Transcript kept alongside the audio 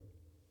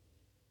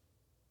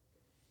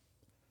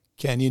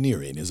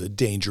Canyoneering is a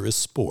dangerous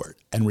sport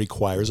and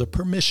requires a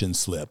permission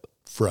slip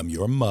from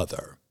your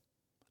mother.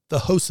 The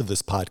hosts of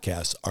this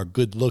podcast are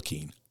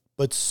good-looking,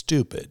 but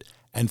stupid,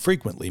 and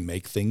frequently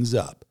make things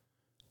up.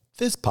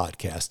 This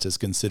podcast is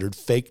considered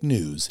fake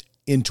news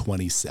in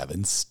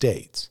 27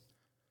 states.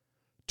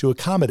 To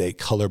accommodate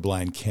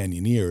colorblind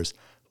canyoneers,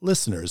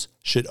 listeners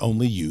should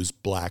only use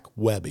black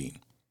webbing.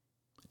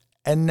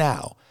 And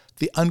now,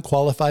 the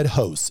unqualified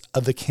hosts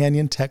of the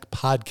Canyon Tech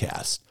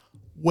Podcast,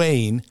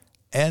 Wayne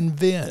and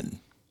Vin.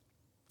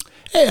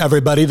 Hey,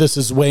 everybody, this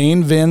is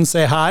Wayne. Vin,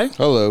 say hi.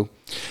 Hello.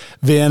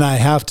 Vin, I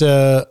have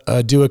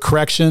to do a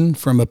correction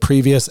from a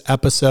previous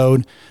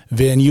episode.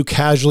 Vin, you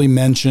casually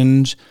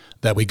mentioned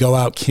that we go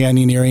out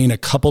canyoneering a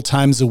couple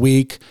times a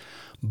week,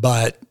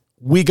 but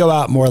we go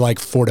out more like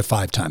 4 to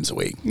 5 times a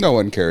week. No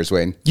one cares,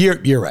 Wayne.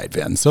 You're right,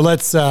 Vin. So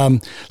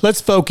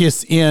let's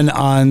focus in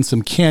on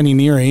some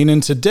canyoneering,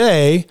 and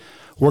today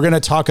we're going to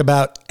talk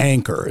about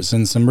anchors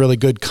and some really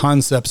good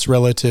concepts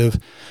relative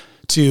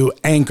to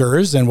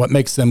anchors and what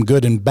makes them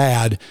good and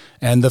bad.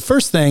 And the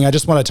first thing, I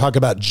just want to talk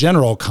about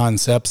general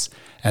concepts.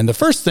 And the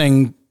first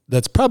thing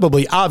that's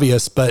probably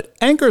obvious, but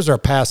anchors are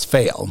pass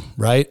fail,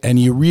 right? And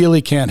you really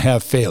can't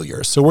have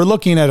failure. So we're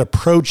looking at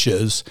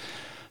approaches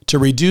to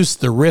reduce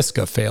the risk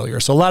of failure.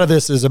 So a lot of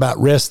this is about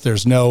risk.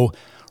 There's no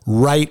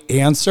right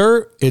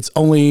answer. It's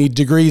only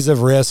degrees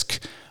of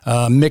risk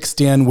mixed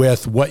in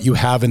with what you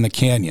have in the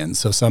canyon.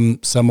 So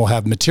some will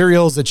have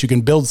materials that you can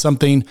build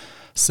something,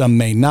 some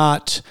may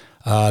not.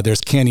 There's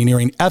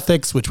canyoneering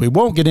ethics, which we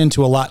won't get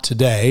into a lot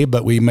today,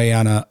 but we may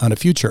on a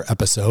future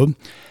episode.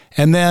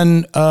 And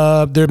then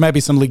there might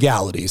be some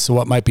legalities. So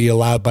what might be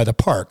allowed by the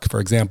park? For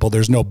example,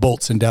 there's no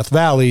bolts in Death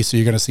Valley, so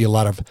you're going to see a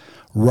lot of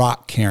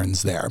rock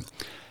cairns there.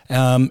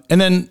 And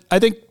then I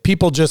think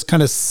people just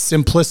kind of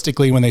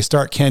simplistically, when they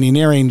start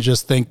canyoneering,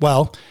 just think,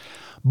 well,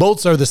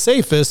 bolts are the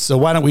safest, so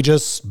why don't we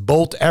just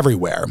bolt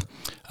everywhere?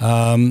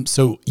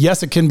 So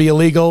yes, it can be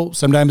illegal.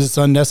 Sometimes it's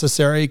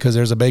unnecessary because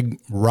there's a big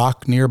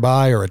rock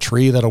nearby or a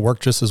tree that'll work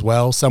just as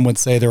well. Some would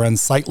say they're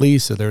unsightly,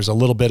 so there's a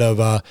little bit of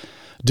a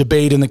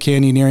debate in the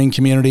canyoneering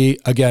community.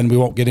 Again, we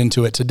won't get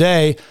into it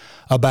today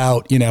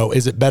about,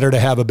 is it better to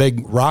have a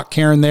big rock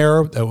cairn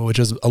there, which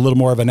is a little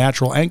more of a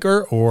natural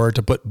anchor, or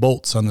to put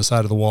bolts on the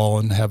side of the wall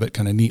and have it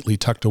kind of neatly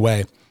tucked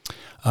away.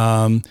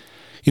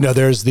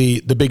 There's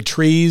the big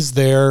trees.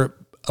 They're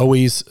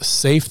always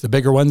safe, the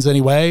bigger ones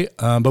anyway,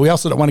 but we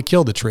also don't want to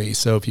kill the tree.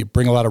 So if you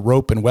bring a lot of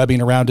rope and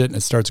webbing around it and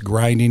it starts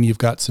grinding, you've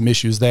got some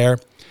issues there.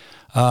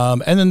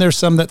 And then there's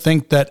some that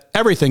think that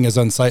everything is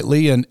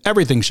unsightly and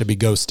everything should be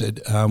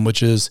ghosted,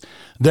 which is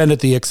then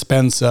at the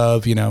expense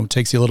of,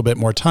 takes you a little bit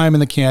more time in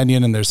the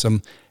canyon, and there's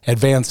some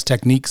advanced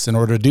techniques in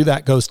order to do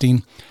that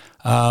ghosting.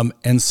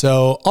 And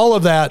so all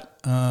of that,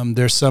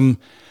 there's some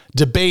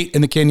debate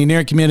in the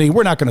canyoneering community.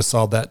 We're not going to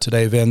solve that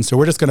today, Vin. So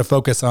we're just going to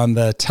focus on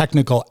the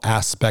technical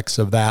aspects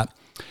of that.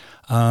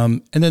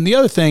 And then the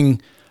other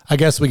thing I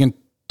guess we can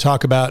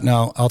talk about,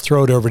 now I'll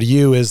throw it over to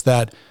you, is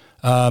that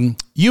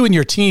you and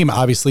your team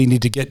obviously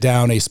need to get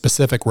down a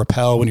specific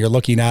rappel when you're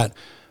looking at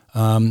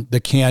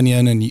the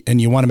canyon, and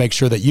you want to make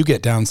sure that you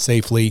get down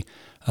safely.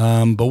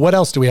 But what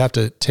else do we have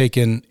to take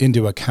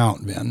into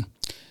account, Vin?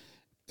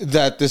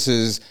 That this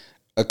is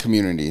a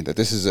community, that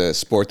this is a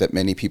sport that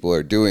many people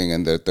are doing,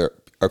 and that there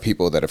are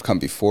people that have come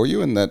before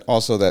you, and that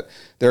also that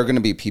there are going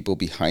to be people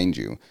behind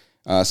you.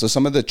 So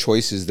some of the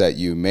choices that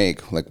you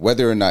make, like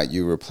whether or not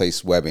you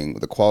replace webbing,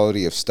 the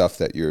quality of stuff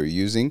that you're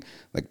using,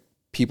 like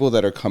people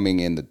that are coming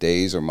in the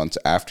days or months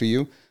after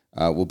you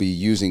will be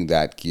using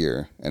that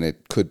gear, and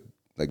it could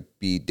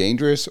be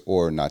dangerous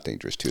or not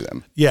dangerous to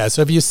them. Yeah,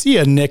 so if you see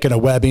a nick in a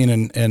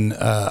webbing, and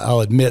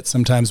I'll admit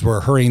sometimes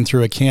we're hurrying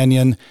through a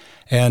canyon,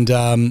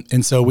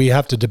 and so we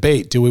have to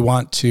debate,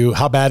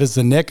 how bad is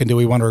the nick, and do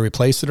we want to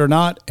replace it or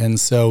not? And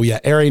so,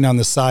 erring on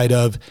the side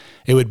of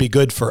it would be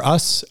good for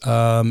us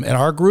and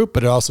our group,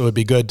 but it also would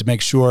be good to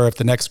make sure if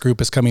the next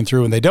group is coming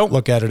through and they don't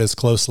look at it as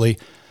closely,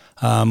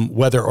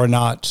 whether or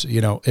not,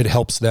 it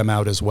helps them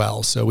out as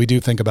well. So we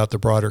do think about the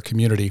broader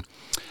community.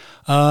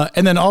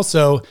 And then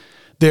also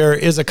there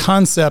is a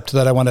concept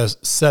that I want to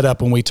set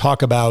up when we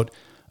talk about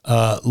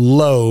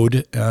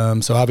load.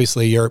 So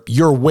obviously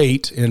your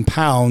weight in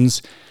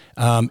pounds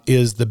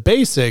is the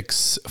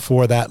basics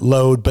for that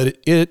load, but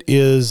it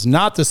is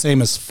not the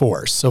same as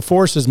force. So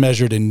force is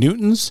measured in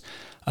newtons,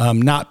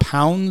 not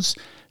pounds.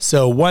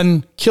 So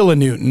 1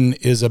 kilonewton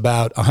is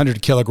about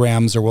 100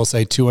 kilograms, or we'll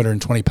say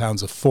 220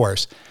 pounds of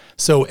force.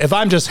 So if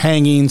I'm just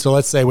hanging, so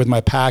let's say with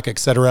my pack, et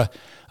cetera,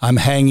 I'm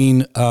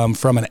hanging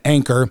from an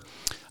anchor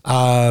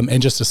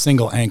and just a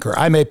single anchor,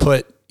 I may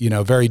put,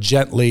 very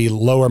gently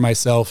lower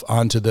myself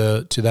to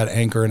that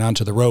anchor and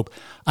onto the rope.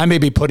 I may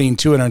be putting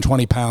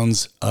 220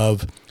 pounds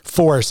of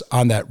force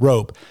on that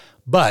rope.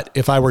 But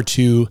if I were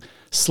to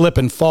slip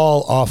and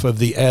fall off of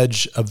the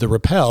edge of the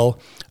rappel,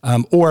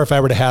 or if I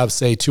were to have,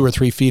 say, 2 or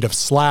 3 feet of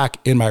slack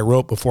in my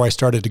rope before I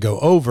started to go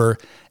over,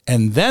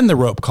 and then the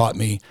rope caught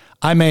me,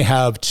 I may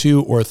have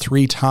 2 or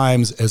 3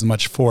 times as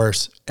much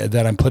force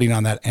that I'm putting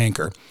on that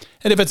anchor.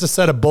 And if it's a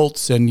set of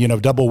bolts and,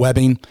 double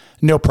webbing,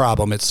 no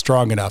problem. It's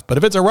strong enough. But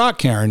if it's a rock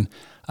cairn,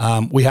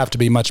 we have to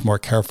be much more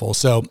careful.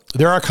 So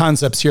there are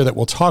concepts here that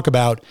we'll talk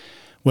about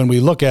when we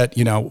look at,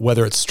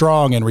 whether it's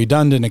strong and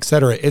redundant, et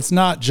cetera. It's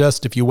not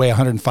just if you weigh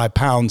 105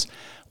 pounds,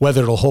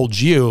 whether it'll hold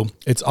you.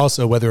 It's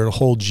also whether it'll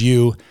hold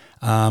you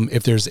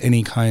if there's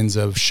any kinds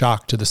of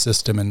shock to the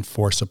system and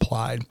force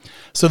applied.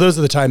 So those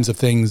are the types of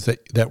things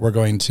that we're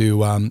going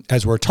to,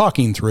 as we're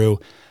talking through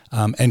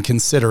and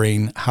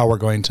considering how we're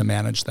going to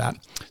manage that.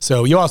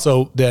 So you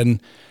also then,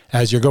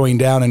 as you're going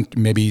down and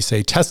maybe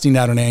say testing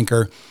out an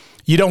anchor,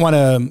 you don't want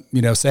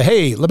to, say,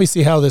 hey, let me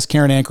see how this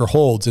cairn anchor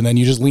holds. And then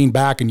you just lean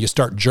back and you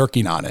start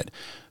jerking on it.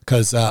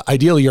 Because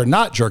ideally you're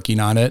not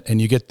jerking on it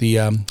and you get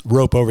the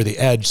rope over the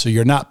edge. So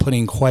you're not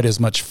putting quite as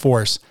much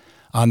force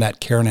on that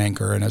cairn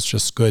anchor. And it's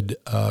just good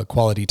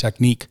quality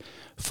technique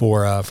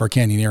for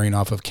canyoneering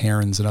off of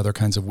cairns and other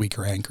kinds of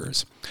weaker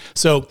anchors.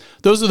 So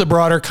those are the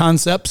broader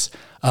concepts.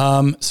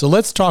 So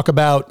let's talk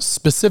about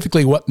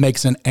specifically what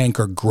makes an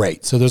anchor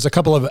great. So there's a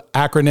couple of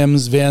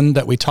acronyms, Vin,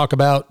 that we talk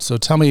about. So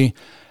tell me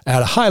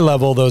at a high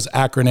level those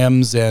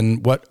acronyms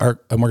and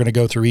and we're going to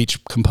go through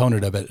each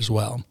component of it as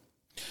well.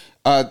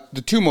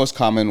 The 2 most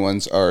common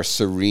ones are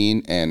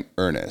serene and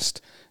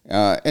earnest.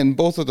 And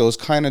both of those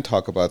kind of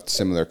talk about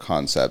similar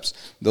concepts.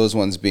 Those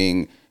ones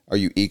being, are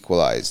you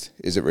equalized?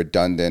 Is it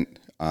redundant?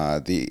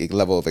 The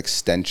level of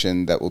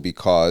extension that will be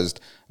caused,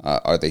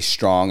 are they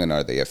strong and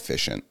are they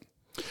efficient?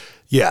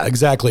 Yeah,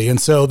 exactly. And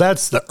so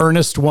that's the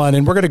earnest one.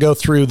 And we're going to go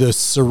through the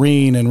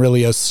serene and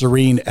really a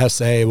serene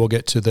SA. We'll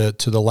get to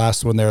the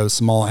last one there, the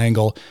small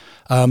angle.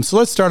 So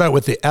let's start out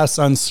with the S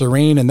on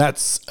serene, and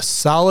that's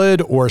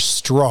solid or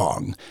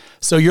strong.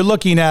 So you're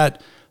looking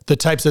at the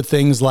types of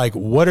things like,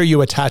 what are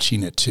you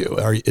attaching it to?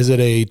 Is it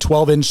a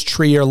 12-inch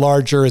tree or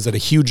larger? Is it a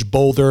huge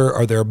boulder?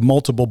 Are there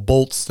multiple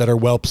bolts that are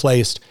well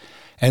placed?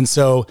 And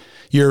so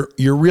you're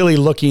really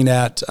looking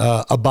at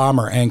a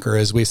bomber anchor,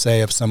 as we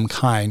say, of some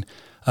kind.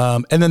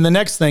 And then the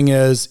next thing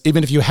is,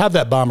 even if you have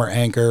that bomber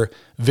anchor,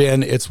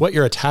 Vin, it's what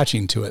you're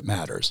attaching to it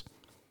matters.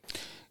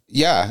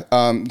 Yeah.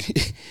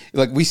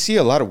 Like we see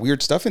a lot of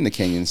weird stuff in the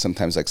canyons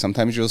sometimes. Like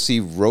sometimes you'll see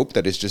rope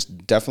that is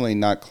just definitely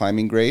not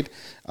climbing grade.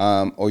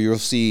 Or you'll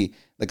see,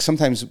 like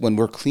sometimes when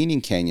we're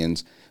cleaning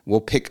canyons,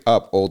 we'll pick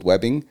up old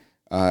webbing.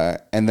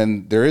 And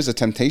then there is a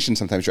temptation.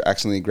 Sometimes you're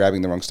accidentally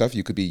grabbing the wrong stuff.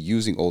 You could be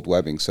using old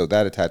webbing. So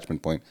that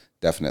attachment point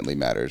definitely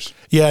matters.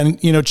 Yeah.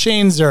 And,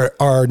 chains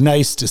are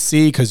nice to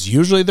see because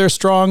usually they're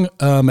strong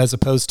as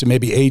opposed to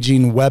maybe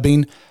aging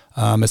webbing.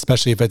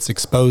 Especially if it's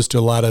exposed to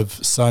a lot of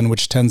sun,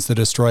 which tends to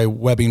destroy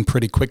webbing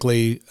pretty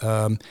quickly.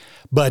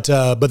 But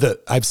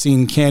I've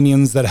seen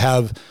canyons that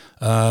have,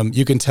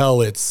 you can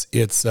tell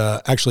it's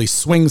actually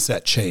swing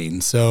set chain.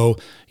 So,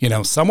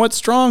 somewhat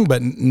strong,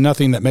 but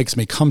nothing that makes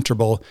me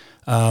comfortable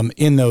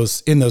in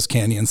those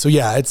canyons. So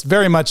yeah, it's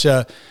very much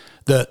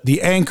the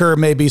anchor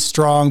may be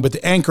strong, but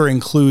the anchor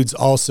includes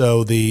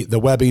also the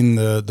webbing,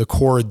 the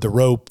cord, the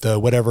rope,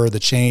 the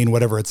chain,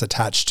 whatever it's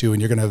attached to,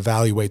 and you're going to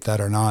evaluate that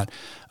or not.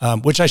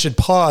 Which I should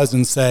pause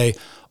and say,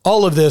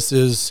 all of this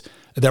is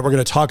that we're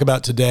going to talk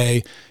about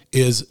today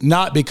is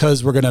not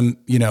because we're going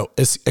to,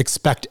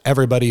 expect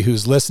everybody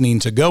who's listening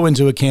to go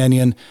into a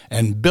canyon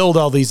and build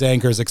all these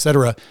anchors, et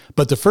cetera.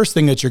 But the first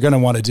thing that you're going to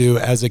want to do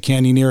as a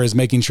canyoneer is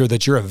making sure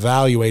that you're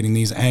evaluating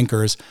these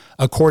anchors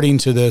according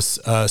to this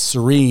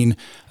serene,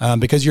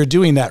 because you're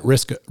doing that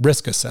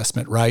risk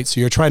assessment, right?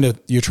 So you're trying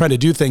to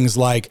do things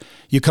like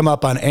you come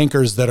up on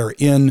anchors that are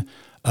in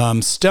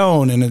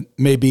stone, and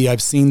maybe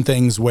I've seen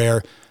things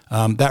where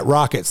that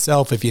rock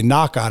itself, if you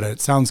knock on it,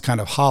 it sounds kind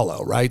of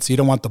hollow, right? So you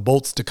don't want the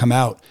bolts to come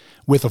out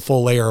with a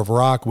full layer of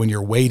rock when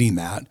you're weighting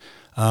that.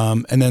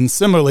 And then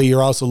similarly,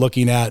 you're also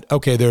looking at,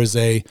 okay, there's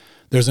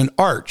an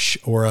arch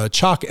or a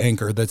chalk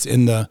anchor that's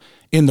in the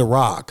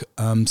rock.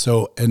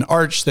 So an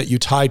arch that you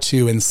tie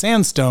to in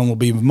sandstone will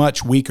be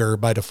much weaker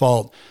by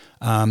default,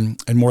 and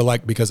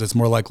because it's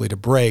more likely to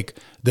break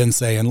than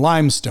say in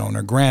limestone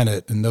or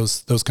granite and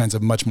those kinds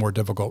of much more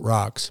difficult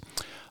rocks.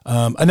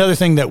 Another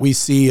thing that we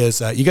see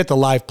is you get the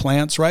live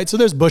plants, right? So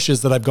there's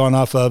bushes that I've gone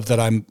off of that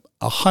I'm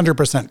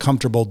 100%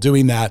 comfortable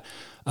doing that.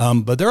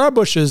 But there are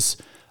bushes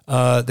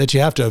that you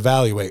have to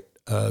evaluate,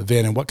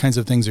 Vin, and what kinds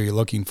of things are you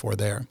looking for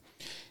there?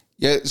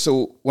 Yeah,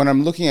 so when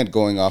I'm looking at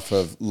going off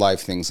of live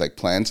things like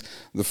plants,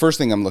 the first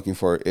thing I'm looking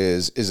for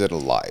is it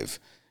alive?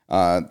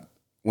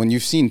 When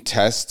you've seen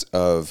tests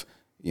of,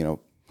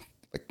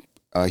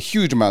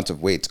 huge amounts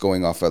of weights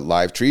going off of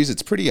live trees,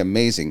 it's pretty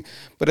amazing.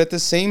 But at the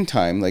same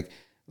time, like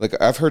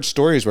I've heard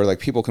stories where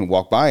people can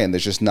walk by and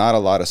there's just not a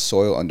lot of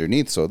soil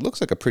underneath. So it looks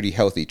like a pretty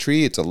healthy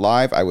tree. It's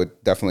alive.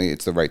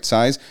 It's the right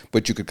size,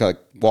 but you could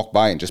walk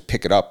by and just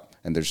pick it up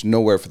and there's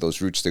nowhere for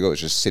those roots to go.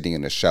 It's just sitting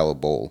in a shallow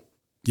bowl.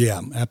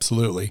 Yeah,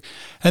 absolutely.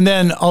 And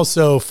then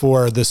also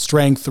for the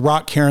strength,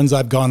 rock cairns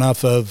I've gone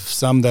off of,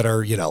 some that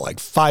are,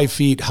 5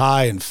 feet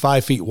high and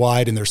 5 feet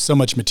wide, and there's so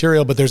much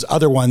material, but there's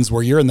other ones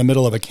where you're in the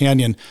middle of a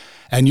canyon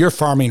and you're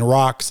farming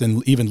rocks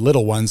and even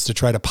little ones to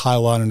try to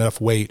pile on enough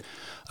weight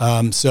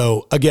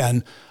So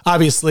again,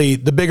 obviously,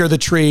 the bigger the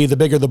tree, the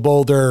bigger the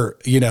boulder,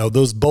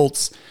 those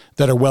bolts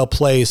that are well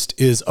placed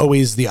is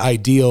always the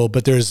ideal,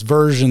 but there's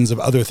versions of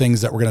other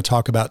things that we're going to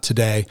talk about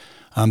today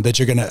that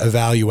you're going to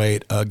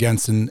evaluate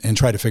against and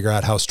try to figure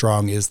out how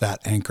strong is that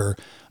anchor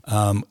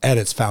at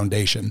its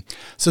foundation.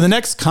 So the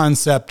next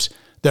concept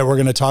that we're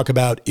going to talk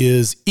about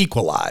is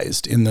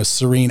equalized in the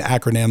SERENE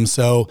acronym.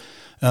 So,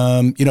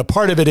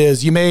 part of it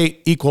is you may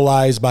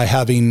equalize by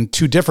having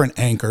two different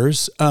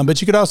anchors,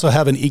 but you could also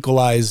have an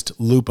equalized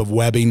loop of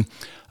webbing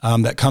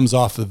that comes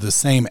off of the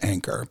same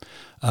anchor.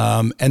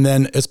 And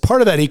then as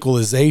part of that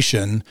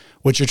equalization,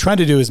 what you're trying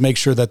to do is make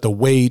sure that the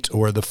weight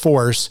or the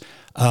force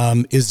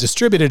is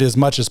distributed as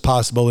much as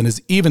possible and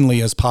as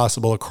evenly as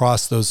possible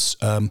across those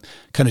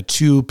kind of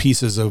two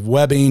pieces of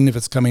webbing, if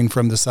it's coming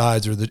from the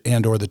sides or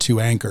the two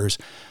anchors.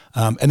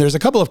 And there's a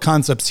couple of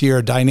concepts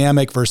here,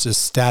 dynamic versus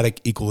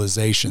static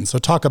equalization. So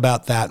talk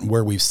about that and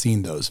where we've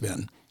seen those,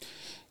 Vin.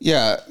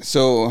 Yeah.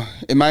 So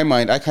in my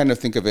mind, I kind of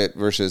think of it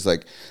versus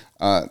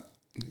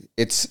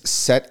it's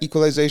set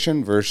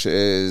equalization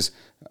versus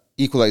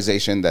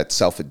equalization that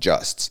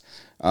self-adjusts.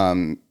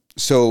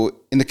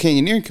 So in the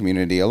canyoneering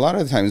community, a lot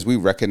of the times we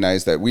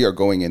recognize that we are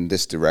going in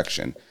this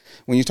direction.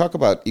 When you talk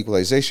about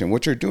equalization,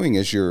 what you're doing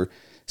is you're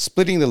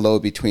splitting the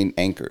load between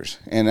anchors.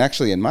 And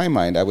actually, in my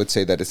mind, I would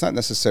say that it's not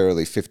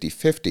necessarily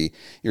 50-50.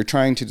 You're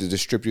trying to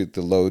distribute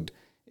the load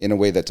in a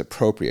way that's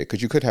appropriate,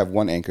 because you could have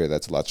one anchor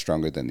that's a lot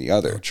stronger than the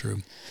other. Oh,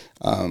 true.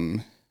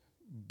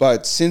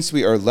 But since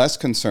we are less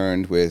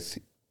concerned with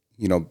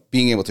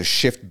being able to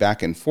shift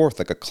back and forth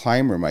like a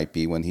climber might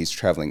be when he's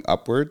traveling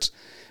upwards,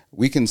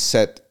 we can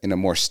set in a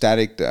more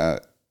static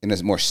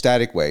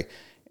way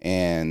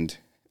and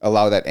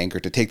allow that anchor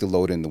to take the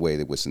load in the way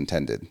that was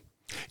intended.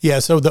 Yeah,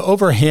 so the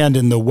overhand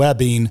in the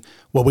webbing,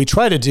 what we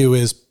try to do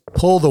is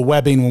pull the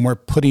webbing when we're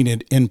putting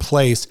it in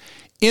place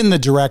in the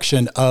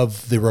direction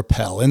of the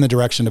rappel, in the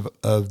direction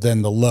of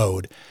then the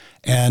load.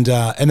 And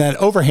that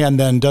overhand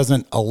then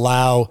doesn't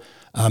allow,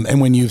 and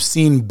when you've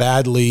seen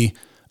badly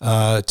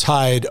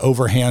tied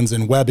overhands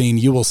and webbing,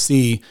 you will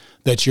see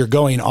that you're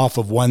going off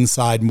of one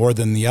side more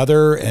than the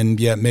other, and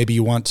yet maybe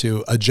you want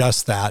to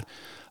adjust that.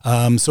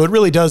 So it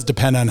really does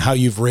depend on how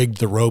you've rigged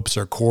the ropes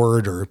or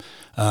cord or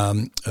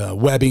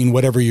webbing,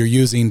 whatever you're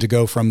using to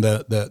go from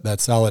that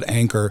solid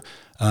anchor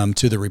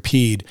to the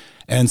repeat.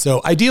 And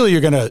so ideally,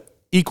 you're going to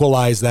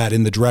equalize that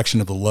in the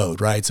direction of the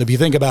load, right? So if you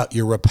think about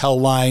your rappel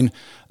line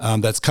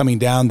that's coming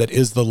down, that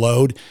is the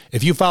load.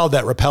 If you followed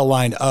that rappel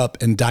line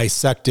up and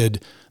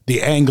dissected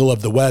the angle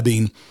of the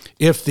webbing,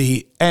 if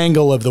the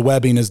angle of the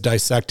webbing is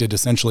dissected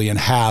essentially in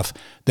half,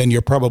 then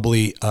you're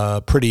probably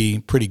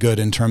pretty good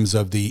in terms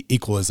of the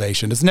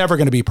equalization. It's never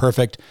going to be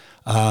perfect,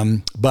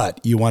 but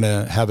you want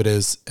to have it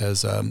as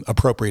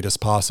appropriate as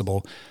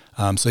possible,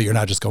 so you're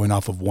not just going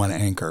off of one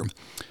anchor.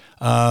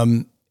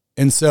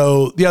 And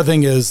so the other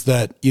thing is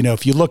that,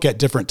 if you look at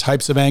different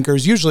types of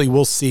anchors, usually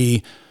we'll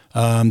see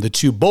the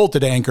two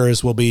bolted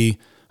anchors will be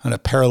kind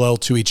of parallel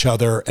to each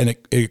other, and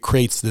it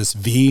creates this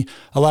V.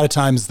 A lot of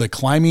times the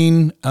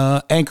climbing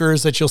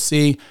anchors that you'll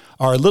see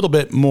are a little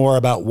bit more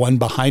about one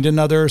behind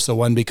another, so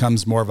one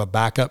becomes more of a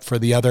backup for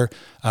the other.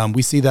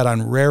 We see that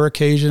on rare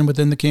occasion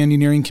within the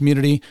canyoneering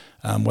community,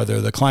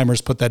 whether the climbers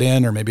put that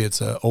in or maybe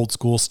it's an old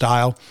school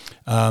style.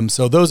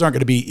 So those aren't going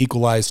to be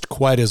equalized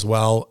quite as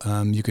well.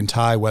 You can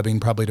tie webbing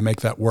probably to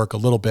make that work a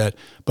little bit,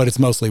 but it's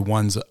mostly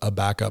one's a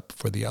backup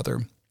for the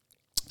other.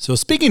 So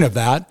speaking of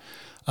that,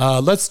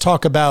 let's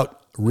talk about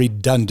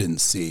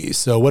redundancy.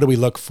 So what do we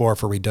look for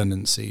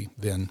redundancy,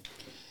 Vin?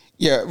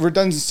 Yeah,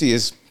 redundancy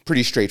is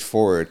pretty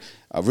straightforward.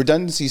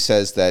 Redundancy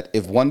says that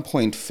if one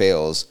point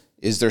fails,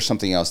 is there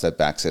something else that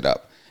backs it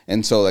up?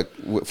 And so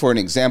for an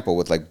example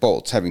with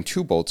bolts, having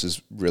two bolts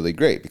is really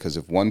great because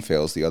if one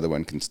fails, the other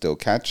one can still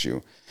catch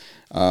you.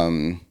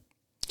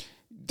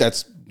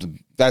 That's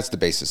the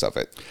basis of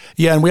it.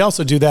 Yeah, and we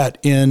also do that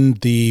in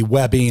the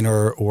webbing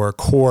or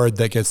cord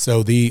that gets,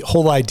 so the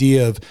whole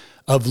idea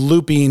of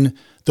looping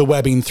the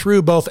webbing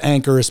through both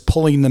anchors,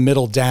 pulling the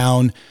middle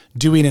down,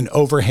 doing an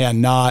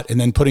overhand knot, and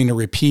then putting a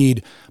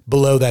repeat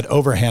below that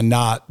overhand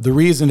knot. The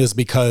reason is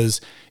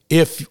because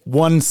if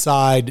one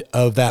side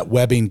of that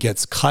webbing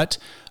gets cut,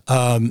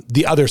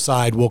 the other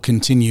side will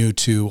continue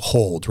to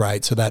hold,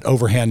 right? So that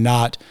overhand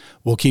knot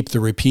will keep the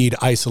repeat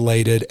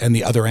isolated and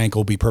the other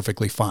ankle will be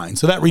perfectly fine.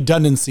 So that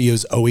redundancy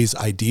is always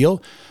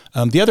ideal.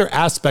 The other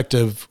aspect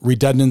of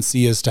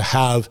redundancy is to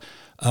have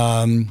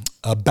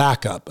a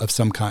backup of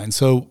some kind.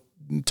 So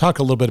talk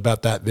a little bit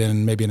about that,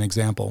 Vin, maybe an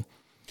example.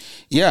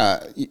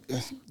 Yeah,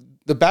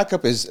 the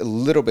backup is a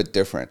little bit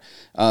different.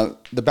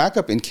 The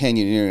backup in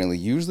canyoneering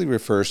usually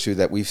refers to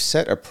that we've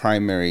set a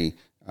primary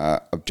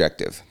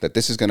objective, that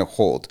this is going to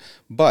hold.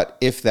 But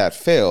if that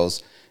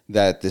fails,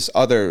 that this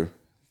other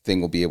thing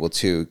will be able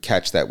to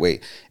catch that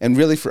weight. And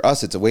really for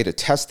us, it's a way to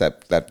test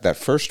that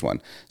first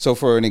one. So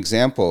for an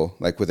example,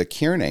 like with a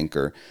cairn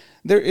anchor,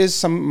 there is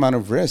some amount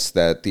of risk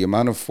that the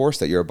amount of force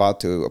that you're about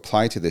to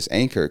apply to this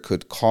anchor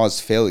could cause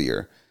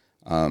failure.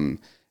 And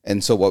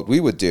so what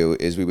we would do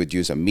is we would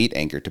use a meat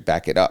anchor to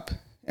back it up.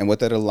 And what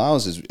that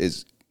allows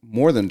is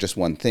more than just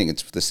one thing.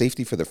 It's the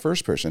safety for the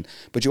first person,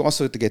 but you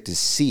also have to get to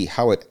see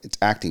how it's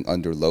acting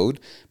under load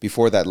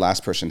before that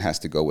last person has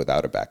to go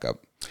without a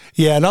backup.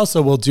 Yeah, and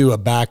also we'll do a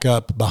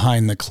backup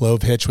behind the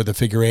clove hitch with a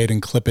figure eight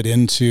and clip it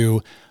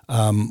into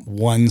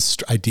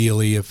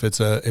ideally if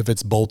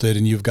it's bolted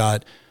and you've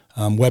got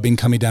webbing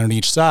coming down on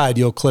each side,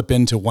 you'll clip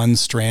into one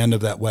strand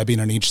of that webbing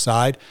on each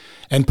side.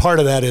 And part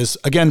of that is,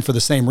 again, for the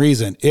same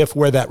reason, if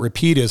where that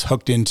repeat is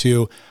hooked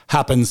into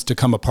happens to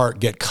come apart,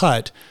 get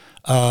cut,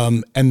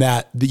 and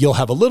that you'll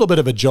have a little bit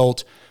of a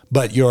jolt,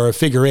 but your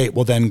figure eight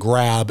will then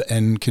grab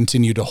and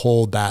continue to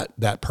hold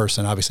that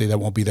person. Obviously, that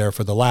won't be there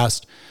for the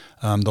last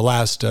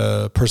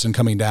person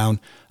coming down,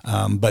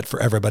 but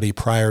for everybody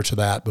prior to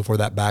that, before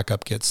that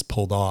backup gets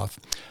pulled off.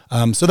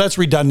 So that's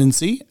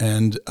redundancy,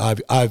 and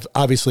I've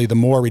obviously the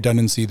more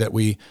redundancy that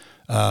we,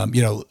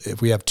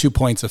 if we have 2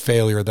 points of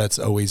failure, that's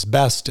always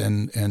best,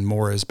 and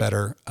more is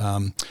better,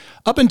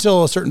 up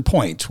until a certain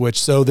point.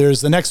 So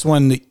there's the next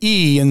one, the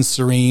E in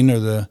Serene,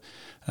 or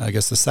I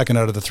guess the second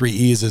out of the 3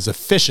 E's is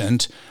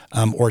efficient,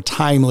 or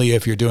timely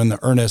if you're doing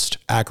the Earnest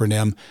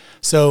acronym.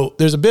 So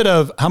there's a bit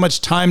of how much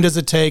time does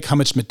it take? How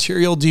much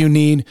material do you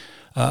need?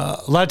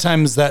 A lot of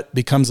times that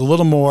becomes a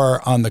little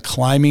more on the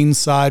climbing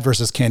side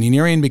versus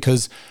canyoneering,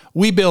 because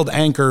we build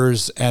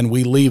anchors and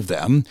we leave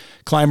them.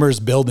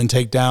 Climbers build and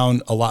take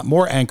down a lot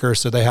more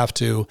anchors, so they have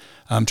to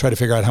try to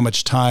figure out how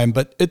much time.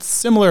 But it's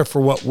similar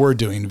for what we're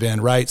doing,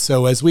 Vin, right?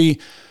 So as we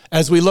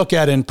look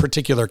at in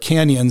particular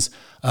canyons,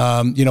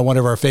 one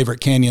of our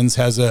favorite canyons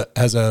has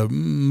a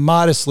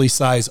modestly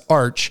sized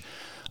arch,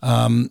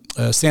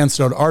 a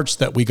sandstone arch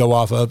that we go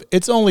off of.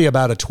 It's only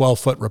about a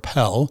 12-foot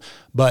rappel,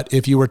 but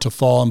if you were to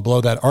fall and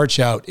blow that arch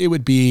out, it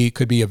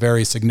could be a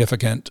very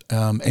significant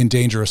and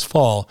dangerous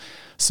fall.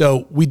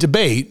 So we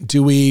debate,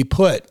 do we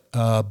put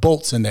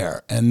bolts in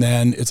there? And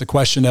then it's a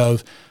question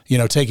of,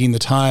 taking the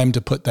time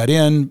to put that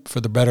in for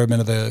the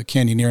betterment of the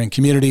canyoneering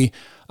community.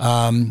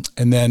 And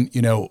then,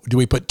 do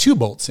we put 2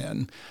 bolts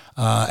in?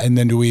 And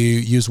then do we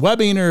use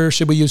webbing or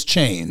should we use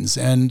chains?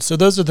 And so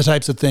those are the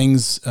types of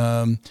things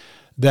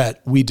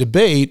that we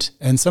debate.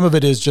 And some of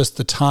it is just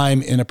the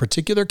time in a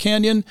particular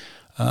canyon.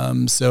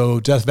 So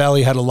Death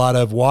Valley had a lot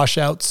of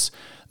washouts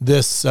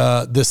this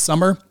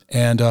summer,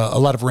 and a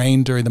lot of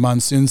rain during the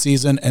monsoon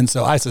season. And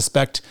so I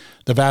suspect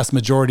the vast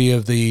majority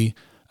of the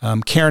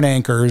cairn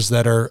anchors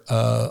that are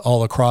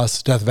all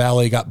across Death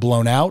Valley got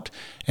blown out.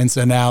 And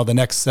so now the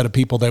next set of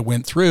people that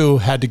went through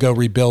had to go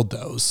rebuild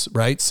those,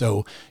 right?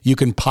 So you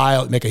can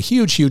make a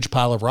huge, huge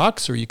pile of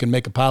rocks, or you can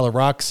make a pile of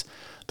rocks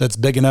that's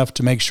big enough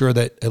to make sure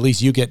that at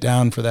least you get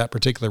down for that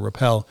particular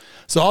rappel.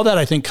 So all that,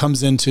 I think,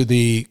 comes into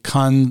the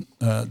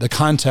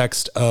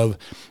context of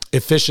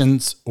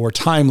efficient or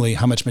timely.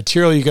 How much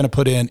material you're going to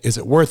put in? Is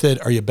it worth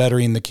it? Are you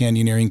bettering the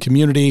canyoneering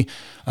community?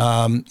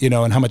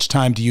 And how much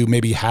time do you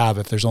maybe have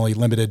if there's only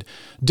limited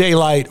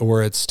daylight,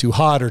 or it's too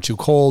hot or too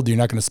cold? You're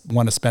not going to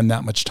want to spend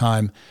that much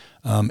time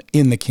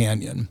in the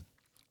canyon.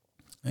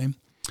 Okay.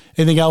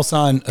 Anything else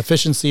on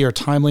efficiency or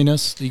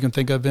timeliness that you can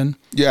think of, Vin?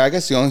 Yeah, I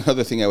guess the only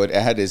other thing I would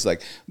add is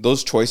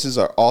those choices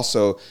are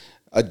also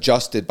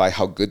adjusted by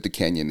how good the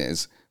canyon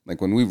is.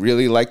 Like when we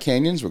really like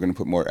canyons, we're going to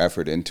put more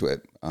effort into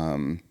it.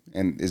 And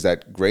is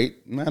that great?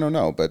 I don't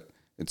know, but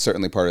it's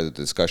certainly part of the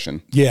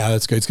discussion. Yeah,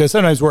 that's good. Because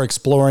sometimes we're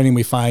exploring and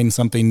we find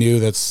something new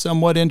that's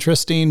somewhat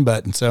interesting,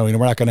 but so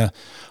we're not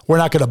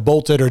gonna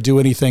bolt it or do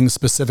anything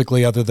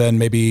specifically other than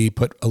maybe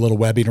put a little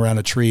webbing around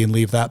a tree and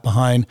leave that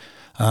behind.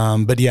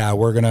 But yeah,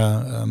 we're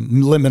gonna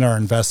limit our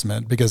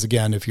investment, because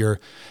again, if you're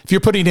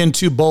putting in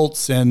 2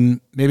 bolts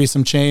and maybe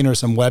some chain or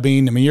some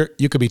webbing, I mean,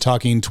 you could be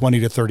talking $20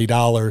 to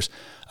 $30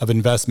 of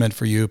investment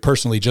for you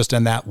personally just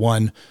in that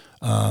one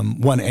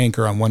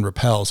anchor on one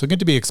rappel. So it get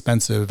to be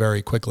expensive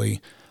very quickly.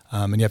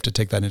 And you have to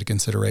take that into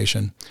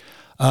consideration.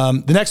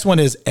 The next one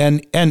is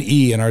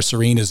NE in our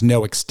Serene is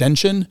no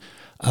extension.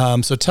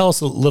 So tell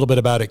us a little bit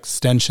about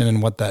extension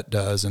and what that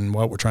does and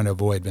what we're trying to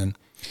avoid, Vin.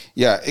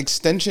 Yeah,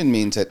 extension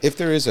means that if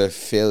there is a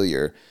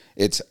failure,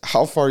 it's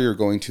how far you're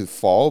going to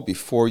fall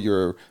before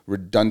your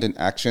redundant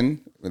action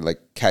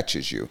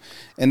catches you.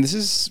 And this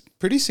is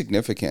pretty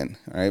significant,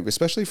 right?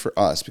 Especially for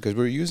us, because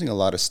we're using a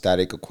lot of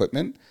static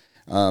equipment.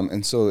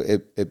 And so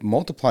it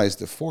multiplies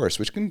the force,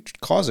 which can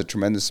cause a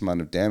tremendous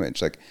amount of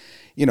damage. A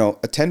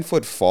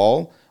 10-foot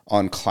fall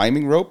on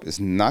climbing rope is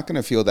not going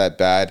to feel that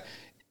bad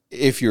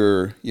if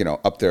you're,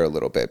 up there a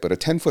little bit. But a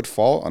 10-foot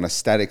fall on a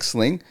static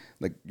sling,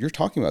 you're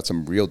talking about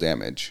some real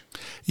damage.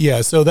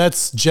 Yeah, so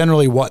that's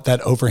generally what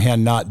that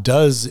overhand knot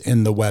does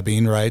in the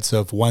webbing, right? So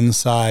if one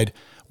side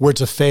were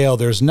to fail,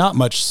 there's not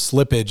much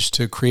slippage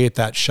to create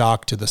that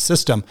shock to the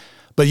system.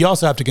 But you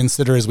also have to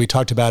consider, as we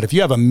talked about, if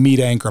you have a meat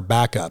anchor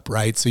backup,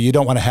 right? So you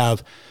don't want to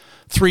have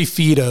 3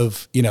 feet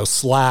of,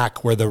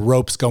 slack where the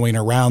rope's going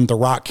around the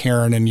rock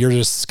cairn and you're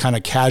just kind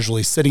of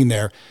casually sitting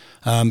there.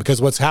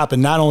 Because what's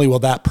happened, not only will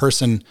that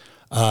person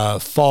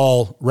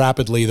fall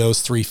rapidly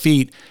those 3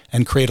 feet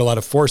and create a lot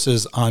of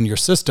forces on your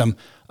system,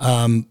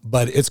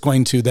 but it's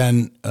going to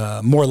then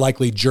more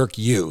likely jerk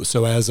you.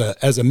 So as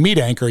a meat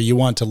anchor, you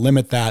want to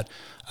limit that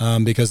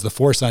because the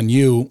force on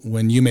you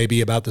when you may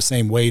be about the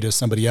same weight as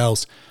somebody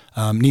else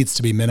needs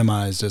to be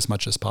minimized as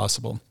much as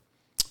possible.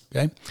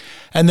 Okay.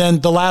 And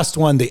then the last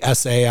one, the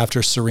SA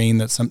after serene,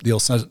 that you'll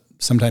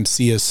sometimes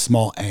see as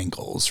small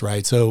angles,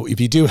 right? So if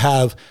you do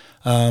have,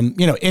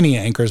 any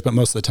anchors, but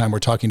most of the time we're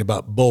talking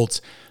about bolts,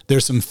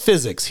 there's some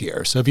physics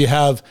here. So if you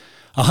have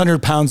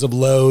 100 pounds of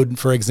load,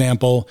 for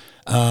example,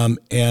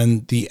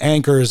 and the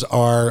anchors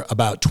are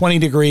about 20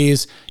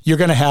 degrees, you're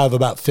going to have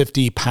about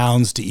 50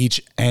 pounds to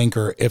each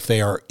anchor if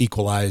they are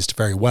equalized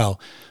very well.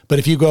 But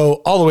if you go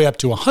all the way up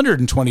to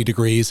 120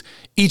 degrees,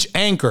 each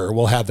anchor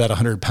will have that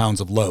 100 pounds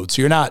of load.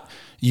 So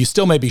you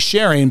still may be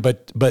sharing,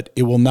 but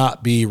it will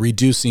not be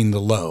reducing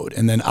the load.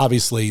 And then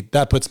obviously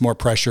that puts more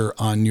pressure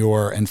on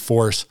and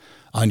force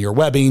on your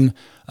webbing,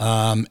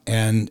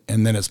 and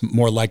then it's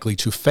more likely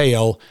to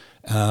fail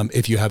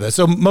if you have that.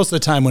 So most of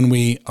the time when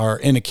we are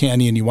in a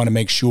canyon, you want to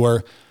make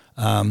sure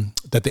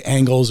that the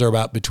angles are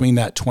about between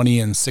that 20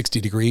 and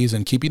 60 degrees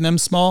and keeping them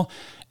small.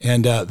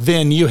 And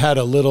Vin, you had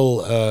a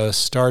little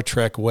Star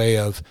Trek way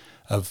of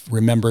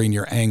remembering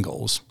your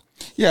angles.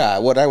 Yeah,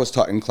 what I was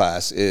taught in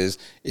class is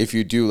if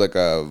you do like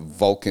a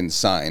Vulcan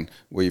sign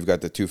where you've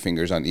got the two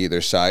fingers on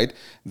either side,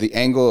 the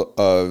angle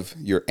of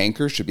your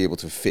anchor should be able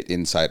to fit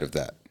inside of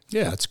that.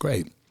 Yeah, that's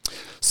great.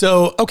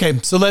 So, okay,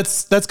 so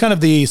that's kind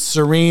of the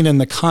serene and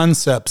the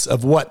concepts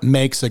of what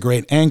makes a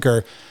great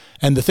anchor.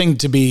 And the thing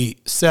to be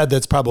said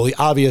that's probably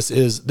obvious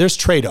is there's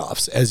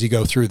trade-offs as you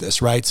go through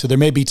this, right? So there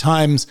may be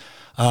times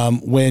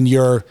when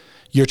you're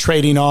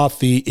trading off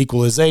the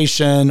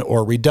equalization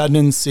or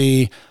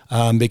redundancy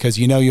because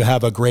you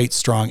have a great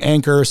strong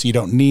anchor, so you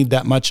don't need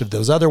that much of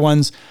those other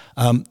ones.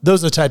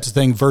 Those are the types of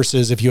things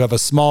versus if you have a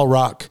small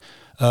rock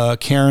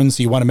cairn,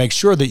 so you want to make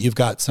sure that you've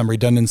got some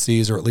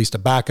redundancies or at least a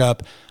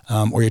backup,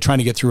 or you're trying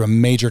to get through a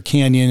major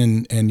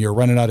canyon and you're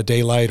running out of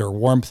daylight or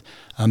warmth,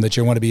 that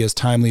you want to be as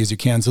timely as you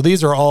can. So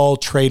these are all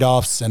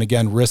trade-offs and,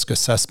 again, risk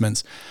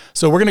assessments.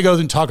 So we're going to go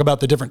and talk about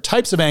the different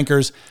types of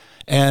anchors.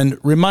 And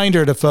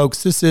reminder to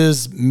folks,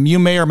 you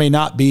may or may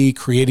not be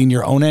creating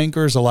your own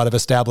anchors. A lot of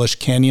established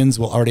canyons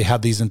will already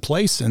have these in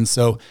place. And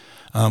so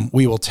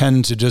we will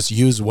tend to just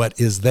use what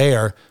is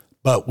there.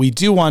 But we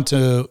do want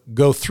to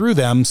go through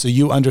them so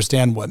you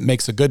understand what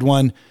makes a good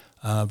one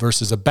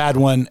versus a bad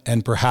one,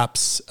 and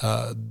perhaps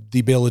the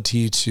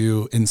ability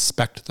to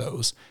inspect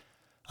those.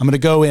 I'm going to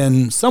go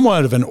in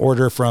somewhat of an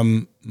order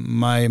from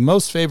my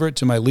most favorite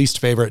to my least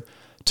favorite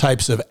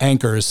types of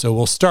anchors. So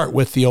we'll start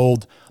with the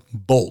old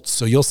bolts.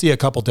 So you'll see a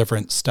couple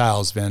different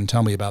styles, Vin.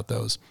 Tell me about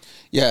those.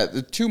 Yeah,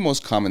 the two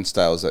most common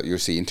styles that you'll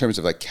see in terms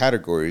of like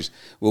categories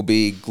will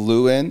be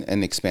glue-in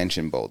and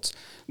expansion bolts.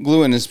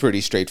 Glue-in is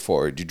pretty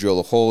straightforward. You drill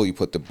a hole, you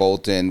put the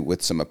bolt in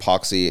with some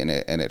epoxy,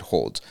 and it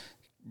holds.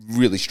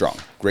 Really strong,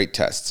 great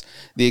tests.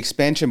 The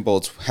expansion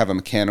bolts have a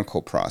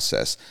mechanical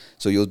process.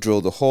 So you'll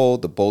drill the hole,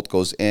 the bolt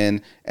goes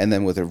in, and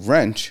then with a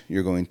wrench,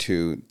 you're going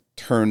to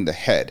turn the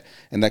head.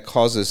 And that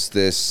causes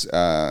this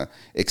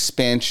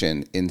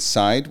expansion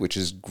inside, which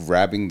is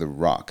grabbing the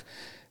rock.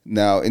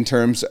 Now, in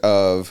terms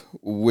of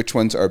which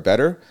ones are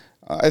better,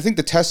 I think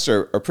the tests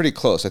are pretty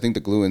close. I think the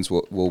glue-ins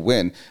will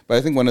win. But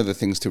I think one of the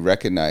things to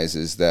recognize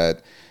is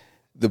that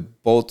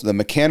the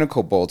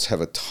mechanical bolts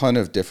have a ton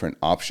of different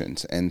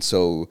options. And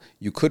so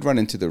you could run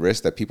into the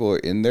risk that people are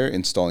in there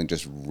installing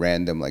just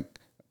random like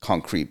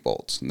concrete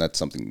bolts. And that's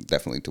something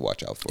definitely to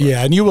watch out for.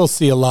 Yeah, and you will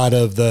see a lot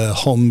of the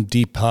Home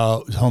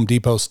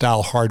Depot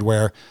style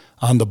hardware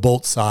on the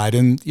bolt side.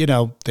 And,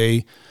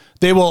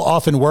 they will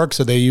often work,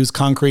 so they use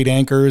concrete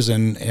anchors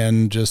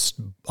and just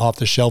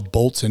off-the-shelf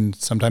bolts and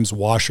sometimes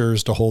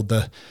washers to hold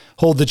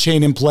the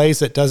chain in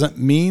place. It doesn't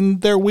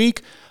mean they're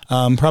weak.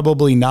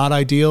 Probably not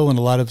ideal in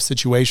a lot of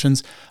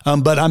situations.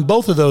 But on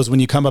both of those, when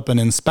you come up and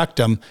inspect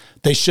them,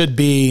 they should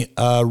be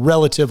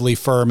relatively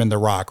firm in the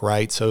rock,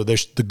 right? So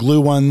the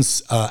glue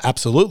ones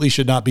absolutely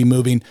should not be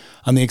moving.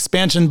 On the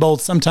expansion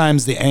bolts,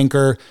 sometimes the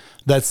anchor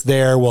that's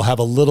there will have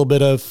a little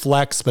bit of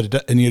flex,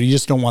 and you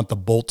just don't want the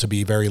bolt to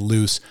be very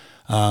loose.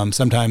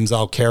 Sometimes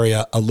I'll carry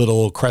a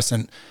little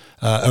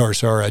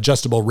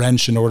adjustable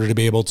wrench in order to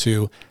be able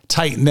to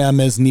tighten them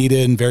as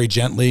needed and very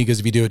gently,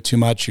 because if you do it too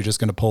much, you're just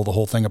going to pull the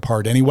whole thing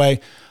apart anyway.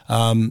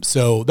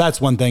 So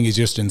that's one thing, is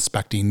just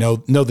inspecting. Know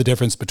the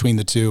difference between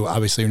the two.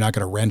 Obviously, you're not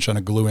going to wrench on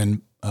a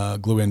glue-in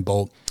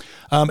bolt.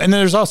 And then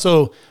there's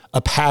also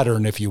a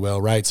pattern, if you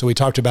will, right? So we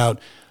talked about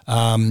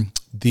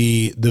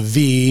the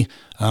V,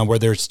 where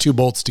there's two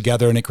bolts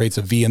together and it creates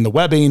a V in the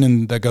webbing,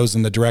 and that goes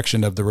in the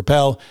direction of the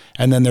rappel.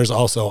 And then there's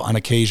also on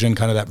occasion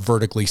kind of that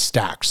vertically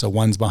stacked. So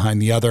one's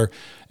behind the other.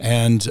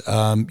 And,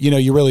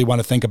 you really want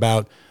to think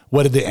about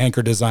what did the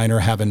anchor designer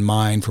have in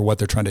mind for what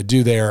they're trying to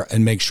do there,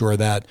 and make sure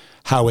that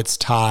how it's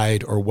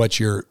tied or what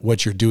you're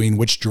doing,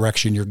 which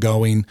direction you're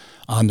going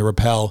on the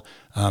rappel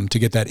to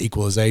get that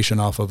equalization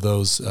off of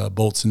those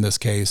bolts in this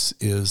case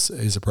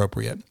is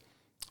appropriate.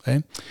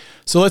 Okay.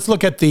 So let's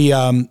look at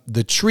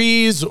the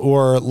trees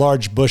or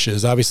large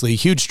bushes. Obviously,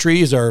 huge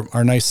trees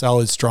are nice,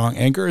 solid, strong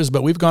anchors,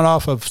 but we've gone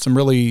off of some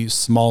really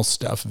small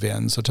stuff,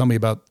 Vin. So tell me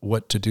about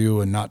what to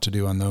do and not to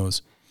do on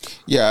those.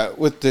 Yeah,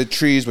 with the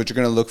trees, what you're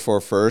going to look for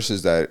first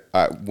is that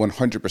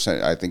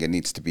 100%, I think it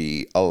needs to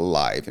be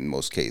alive in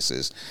most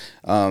cases.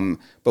 But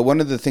one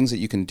of the things that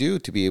you can do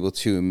to be able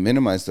to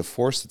minimize the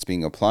force that's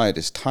being applied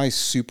is tie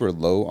super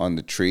low on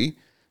the tree.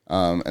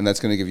 And that's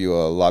going to give you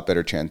a lot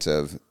better chance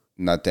of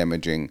not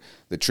damaging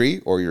the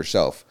tree or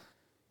yourself.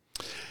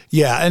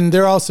 Yeah, and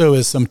there also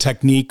is some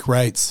technique,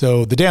 right?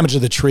 So the damage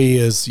of the tree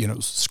is,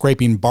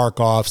 scraping bark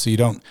off, so you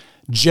don't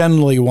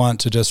generally want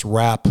to just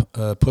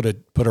put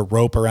a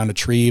rope around a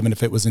tree, even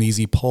if it was an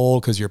easy pull,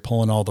 because you're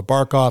pulling all the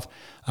bark off.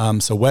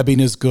 So webbing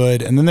is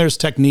good. And then there's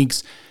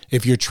techniques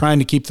if you're trying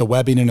to keep the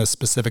webbing in a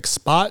specific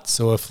spot.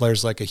 So if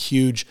there's like a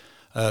huge,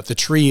 if the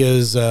tree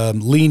is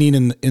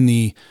leaning in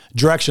the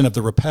direction of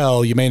the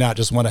rappel, you may not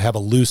just want to have a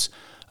loose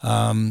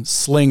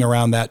sling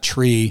around that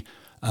tree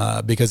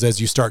because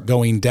as you start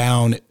going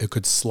down, it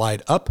could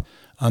slide up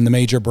on the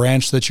major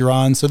branch that you're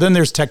on. So then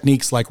there's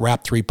techniques like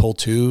wrap 3, pull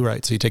 2,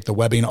 right? So you take the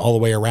webbing all the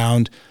way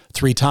around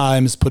 3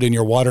 times, put in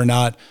your water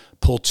knot,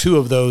 pull 2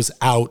 of those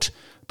out,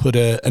 put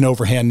an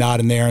overhand knot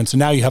in there. And so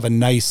now you have a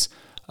nice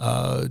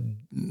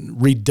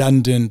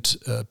redundant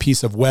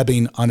piece of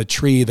webbing on a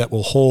tree that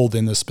will hold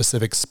in the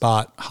specific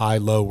spot, high,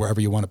 low, wherever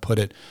you want to put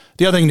it.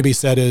 The other thing to be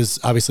said is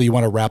obviously you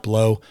want to wrap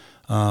low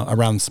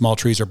around small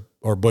trees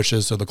or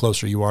bushes. So the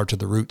closer you are to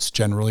the roots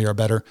generally are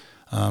better.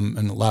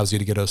 And allows you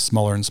to get a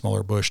smaller and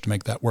smaller bush to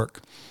make that work.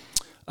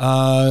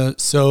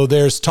 So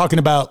let's talk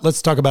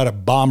about a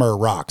bomber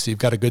rock. So you've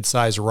got a good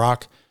size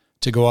rock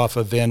to go off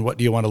of. Then what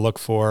do you want to look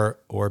for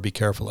or be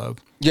careful of?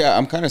 Yeah,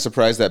 I'm kind of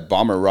surprised that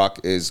bomber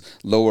rock is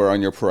lower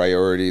on your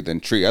priority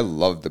than tree. I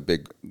love the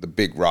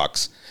big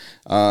rocks.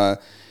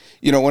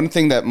 One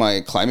thing that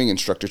my climbing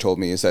instructor told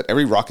me is that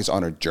every rock is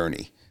on a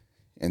journey.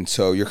 And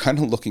so you're kind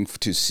of looking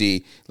to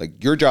see,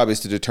 like, your job is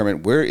to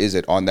determine where is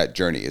it on that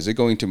journey. Is it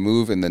going to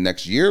move in the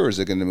next year or is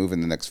it going to move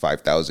in the next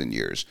 5,000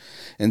 years?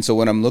 And so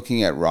when I'm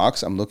looking at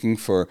rocks, I'm looking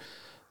for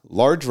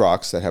large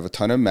rocks that have a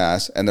ton of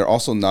mass and they're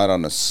also not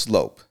on a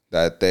slope,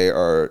 that they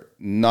are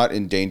not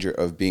in danger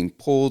of being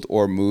pulled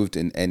or moved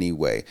in any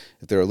way.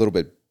 If they're a little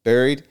bit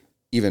buried,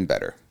 even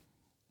better.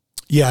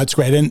 Yeah, it's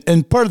great.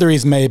 And part of the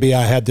reason maybe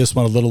I had this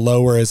one a little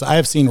lower is I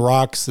have seen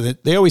rocks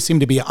that they always seem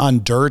to be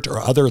on dirt or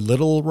other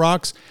little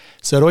rocks.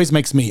 So it always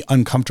makes me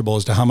uncomfortable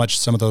as to how much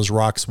some of those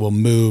rocks will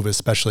move,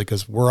 especially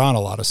because we're on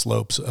a lot of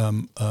slopes,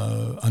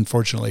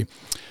 unfortunately.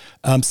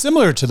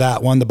 Similar to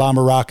that one, the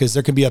bomber rock, is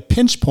there can be a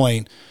pinch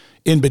point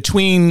in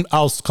between,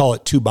 I'll call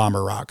it 2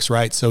 bomber rocks,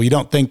 right? So you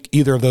don't think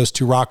either of those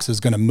 2 rocks is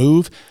going to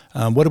move.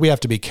 What do we have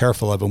to be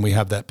careful of when we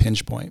have that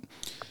pinch point?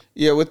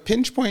 Yeah, with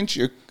pinch points,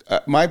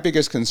 my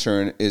biggest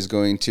concern is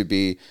going to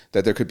be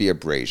that there could be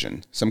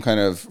abrasion. Some kind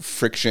of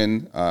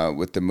friction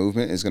with the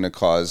movement is going to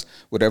cause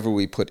whatever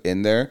we put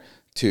in there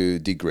to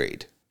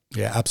degrade.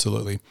 Yeah,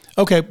 absolutely.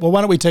 Okay, well, why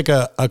don't we take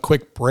a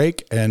quick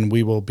break and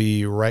we will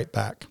be right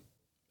back.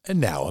 And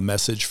now a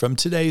message from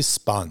today's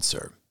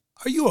sponsor.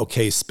 Are you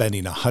okay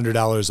spending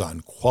 $100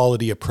 on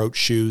quality approach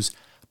shoes,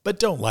 but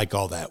don't like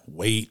all that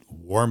weight,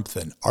 warmth,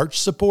 and arch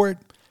support?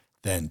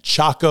 Then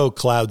Chaco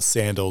Cloud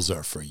sandals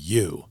are for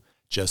you.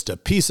 Just a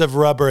piece of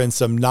rubber and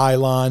some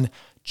nylon,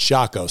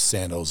 Chaco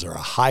sandals are a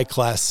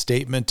high-class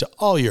statement to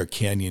all your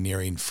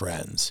canyoneering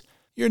friends.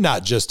 You're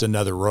not just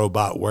another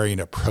robot wearing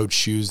approach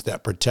shoes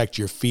that protect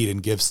your feet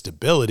and give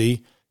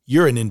stability.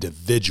 You're an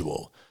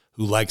individual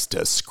who likes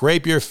to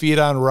scrape your feet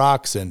on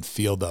rocks and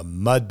feel the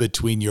mud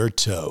between your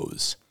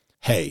toes.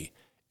 Hey,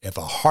 if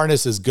a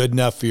harness is good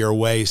enough for your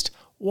waist,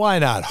 why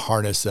not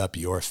harness up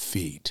your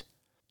feet?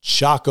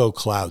 Chaco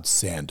Cloud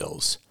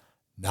sandals.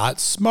 Not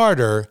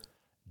smarter,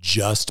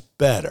 just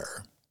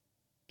better.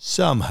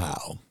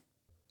 Somehow.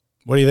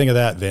 What do you think of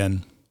that,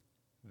 Vin?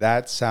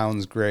 That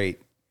sounds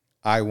great.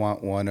 I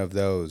want one of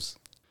those.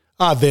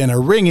 Vin, a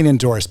ringing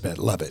endorsement.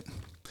 Love it.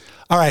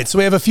 All right, so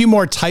we have a few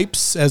more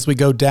types as we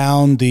go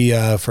down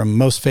the from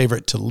most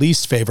favorite to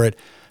least favorite.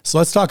 So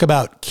let's talk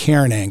about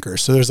cairn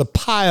anchors. So there's a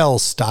pile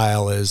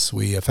style, as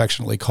we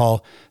affectionately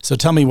call. So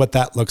tell me what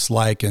that looks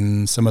like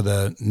and some of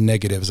the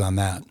negatives on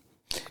that.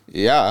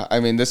 Yeah, I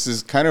mean, this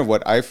is kind of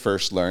what I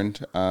first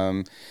learned.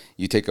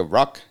 You take a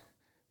rock,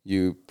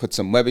 you put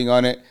some webbing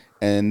on it,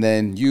 and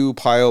then you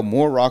pile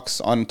more rocks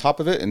on top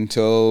of it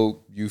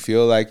until you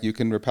feel like you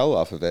can rappel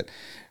off of it.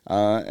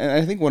 And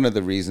I think one of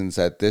the reasons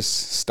that this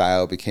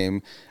style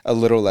became a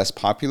little less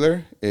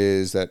popular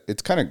is that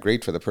it's kind of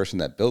great for the person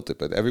that built it,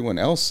 but everyone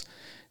else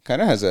kind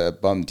of has a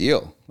bum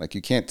deal. Like,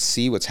 you can't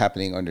see what's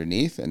happening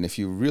underneath, and if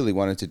you really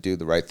wanted to do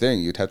the right thing,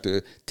 you'd have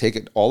to take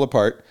it all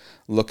apart,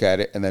 look at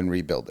it, and then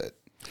rebuild it.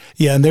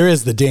 Yeah, and there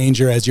is the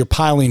danger as you're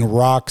piling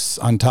rocks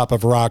on top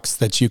of rocks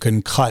that you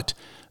can cut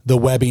the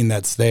webbing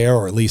that's there,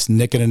 or at least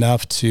nick it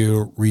enough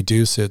to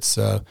reduce its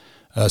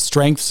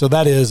strength. So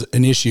that is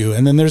an issue.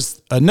 And then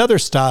there's another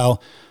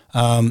style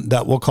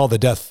that we'll call the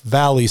Death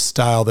Valley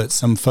style that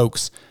some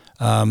folks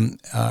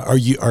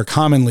are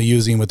commonly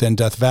using within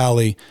Death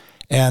Valley.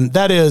 And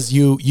that is,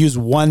 you use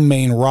one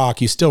main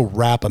rock. You still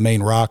wrap a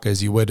main rock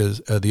as you would as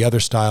the other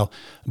style,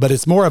 but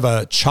it's more of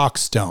a chalk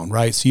stone,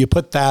 right? So you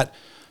put that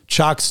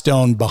chalk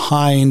stone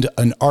behind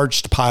an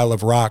arched pile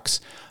of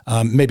rocks,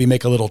 maybe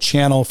make a little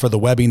channel for the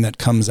webbing that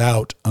comes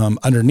out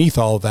underneath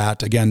all of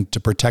that, again, to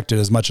protect it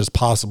as much as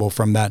possible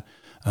from that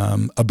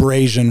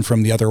abrasion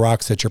from the other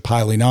rocks that you're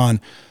piling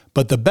on.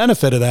 But the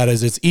benefit of that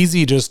is it's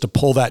easy just to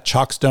pull that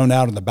chalk stone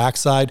out on the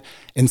backside,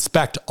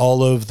 inspect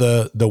all of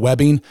the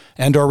webbing,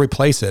 and or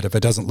replace it if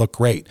it doesn't look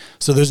great.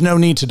 So there's no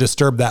need to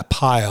disturb that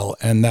pile,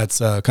 and that's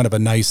kind of a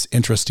nice,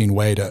 interesting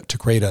way to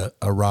create a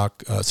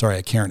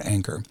cairn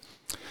anchor.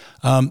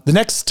 The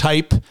next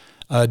type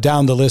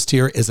down the list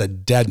here is a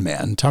dead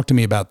man. Talk to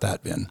me about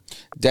that, Vin.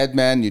 Dead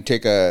man, you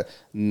take a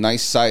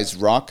nice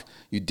sized rock,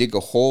 you dig a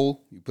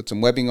hole, you put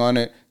some webbing on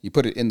it, you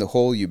put it in the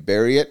hole, you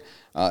bury it.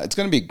 It's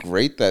going to be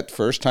great that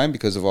first time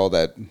because of all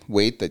that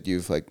weight that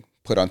you've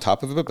put on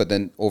top of it. But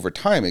then over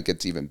time, it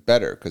gets even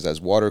better because as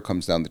water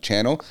comes down the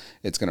channel,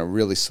 it's going to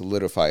really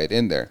solidify it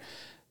in there.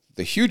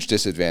 The huge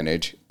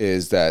disadvantage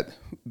is that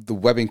the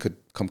webbing could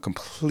come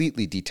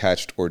completely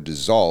detached or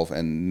dissolve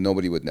and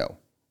nobody would know.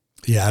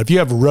 Yeah, if you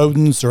have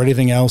rodents or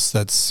anything else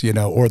that's,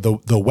 or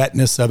the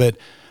wetness of it,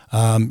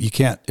 you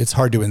can't, it's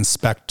hard to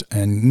inspect,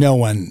 and no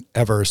one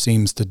ever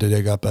seems to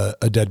dig up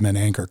a dead man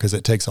anchor because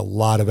it takes a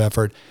lot of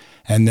effort.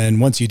 And then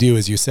once you do,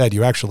 as you said,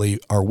 you actually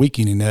are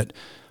weakening it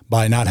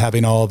by not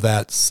having all of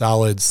that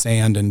solid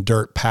sand and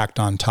dirt packed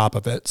on top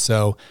of it.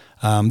 So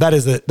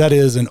that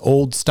is an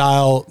old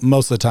style.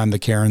 Most of the time the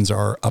cairns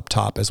are up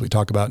top, as we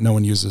talk about. No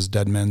one uses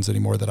dead men's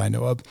anymore that I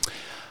know of.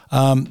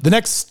 The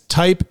next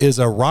type is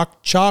a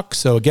rock chalk.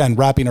 So again,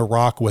 wrapping a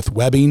rock with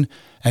webbing,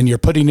 and you're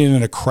putting it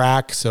in a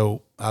crack.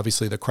 So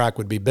obviously the crack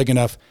would be big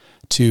enough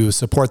to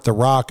support the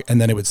rock,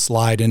 and then it would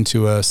slide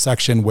into a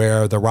section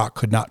where the rock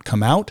could not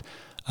come out.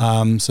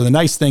 So the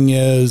nice thing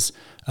is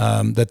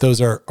that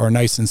those are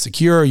nice and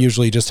secure.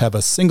 Usually just have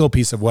a single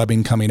piece of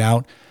webbing coming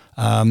out.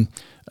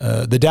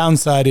 The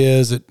downside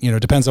is it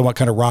depends on what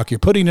kind of rock you're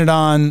putting it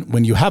on.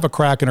 When you have a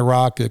crack in a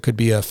rock, it could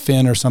be a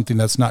fin or something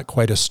that's not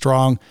quite as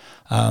strong.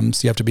 So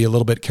you have to be a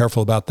little bit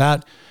careful about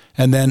that.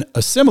 And then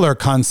a similar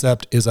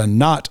concept is a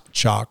knot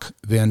chalk.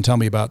 Vin, tell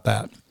me about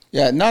that.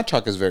 Yeah, knot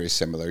chalk is very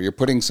similar. You're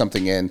putting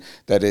something in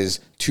that is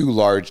too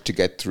large to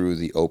get through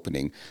the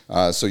opening.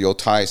 So you'll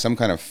tie some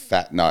kind of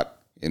fat knot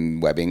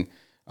in webbing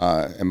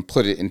and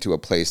put it into a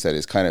place that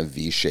is kind of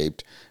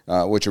V-shaped.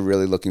 What you're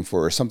really looking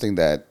for is something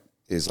that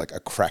is like a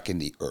crack in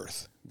the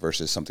earth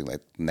versus something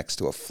like next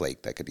to a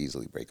flake that could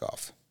easily break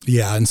off.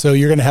 Yeah, and so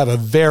you're going to have a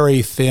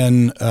very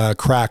thin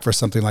crack for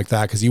something like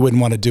that because you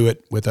wouldn't want to do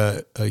it with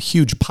a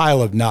huge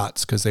pile of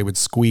knots because they would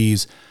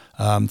squeeze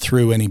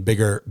through any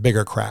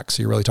bigger cracks.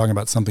 So you're really talking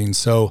about something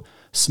so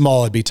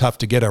small it'd be tough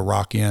to get a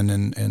rock in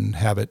and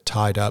have it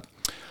tied up.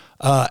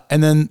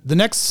 And then the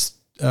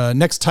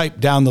next type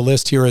down the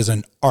list here is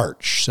an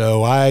arch.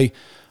 So I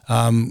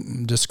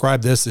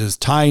describe this as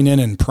tying in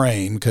and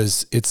praying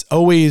because it's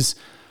always,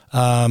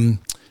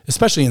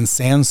 especially in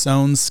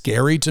sandstone,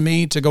 scary to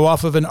me to go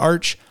off of an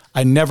arch.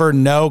 I never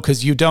know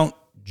because you don't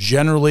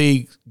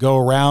generally go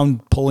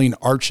around pulling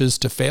arches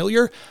to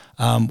failure.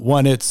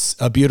 One, it's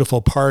a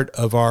beautiful part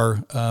of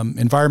our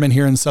environment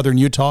here in southern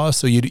Utah,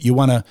 so you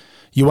want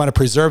to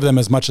preserve them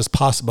as much as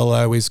possible.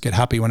 I always get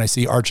happy when I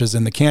see arches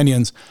in the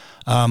canyons,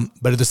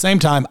 but at the same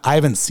time, I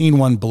haven't seen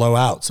one blow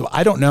out, so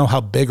I don't know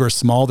how big or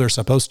small they're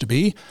supposed to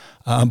be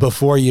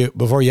before you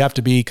have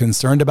to be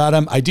concerned about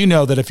them. I do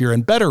know that if you're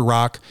in better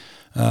rock,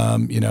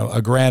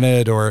 a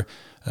granite or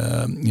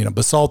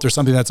basalt or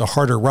something that's a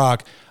harder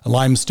rock, a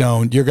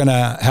limestone, you're going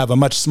to have a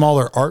much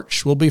smaller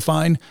arch will be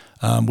fine.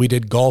 We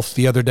did golf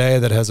the other day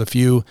that has a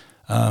few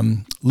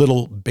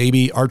little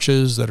baby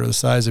arches that are the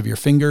size of your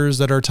fingers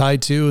that are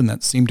tied to, and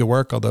that seemed to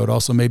work, although it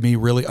also made me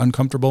really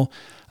uncomfortable.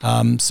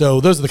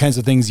 So those are the kinds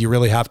of things you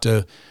really have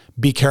to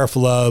be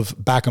careful of,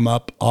 back them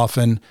up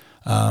often,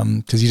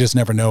 because you just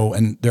never know.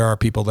 And there are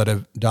people that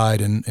have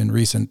died in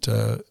recent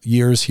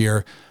years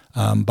here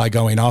by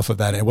going off of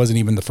that. It wasn't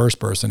even the first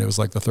person. It was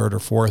like the third or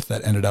fourth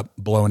that ended up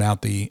blowing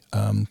out the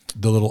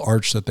little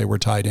arch that they were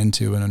tied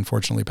into and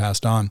unfortunately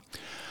passed on.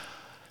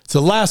 So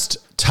the last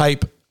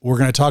type we're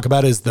going to talk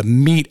about is the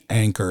meat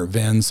anchor,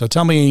 Vin. So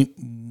tell me,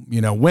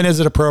 when is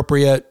it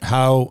appropriate,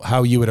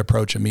 how you would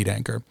approach a meat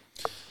anchor?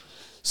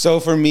 So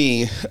for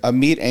me, a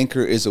meat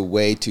anchor is a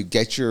way to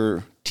get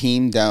your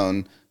team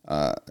down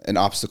an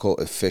obstacle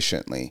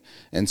efficiently.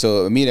 And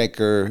so a meat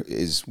anchor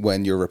is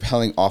when you're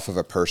rappelling off of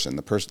a person.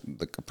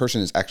 The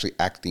person is actually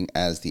acting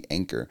as the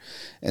anchor.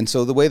 And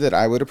so the way that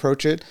I would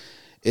approach it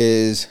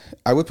is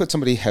I would put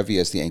somebody heavy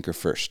as the anchor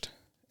first.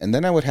 And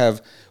then I would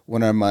have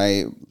one of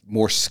my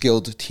more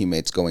skilled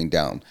teammates going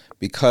down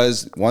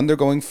because, one, they're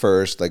going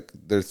first. Like,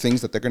 there are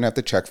things that they're going to have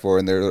to check for,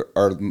 and there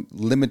are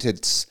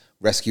limited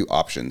rescue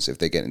options if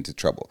they get into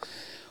trouble.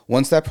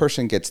 Once that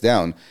person gets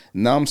down,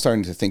 now I'm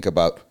starting to think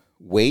about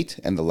weight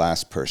and the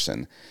last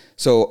person.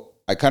 So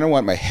I kind of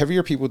want my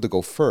heavier people to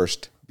go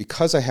first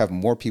because I have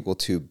more people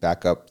to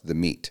back up the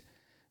meat.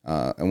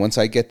 And once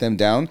I get them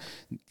down,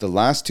 the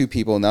last two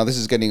people, now this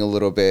is getting a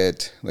little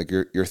bit like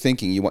you're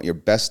thinking you want your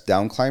best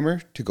down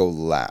climber to go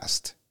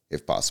last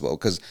if possible,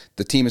 because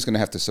the team is going to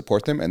have to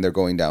support them and they're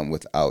going down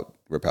without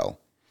rappel.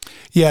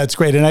 Yeah, it's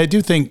great. And I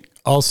do think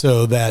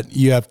also that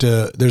you have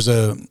to, there's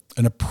an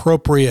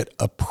appropriate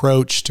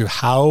approach to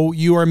how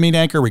you are meet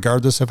anchor,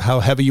 regardless of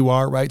how heavy you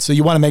are, right? So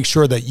you want to make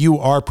sure that you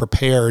are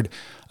prepared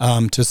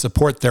to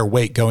support their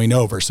weight going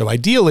over. So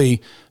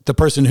ideally, the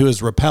person who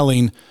is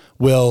rappelling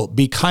will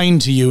be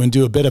kind to you and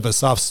do a bit of a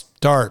soft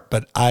start,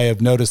 but I have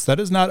noticed that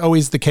is not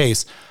always the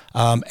case.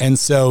 And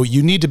so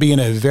you need to be in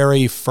a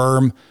very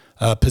firm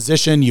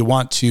position. You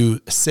want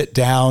to sit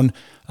down,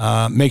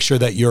 make sure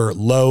that you're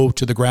low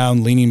to the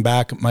ground. Leaning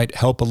back might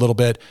help a little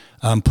bit.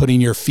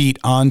 Putting your feet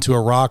onto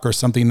a rock or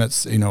something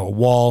that's, a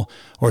wall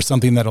or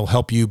something that'll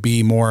help you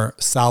be more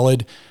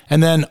solid.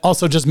 And then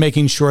also just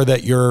making sure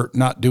that you're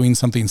not doing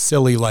something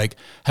silly like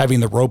having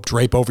the rope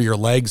drape over your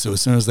legs. So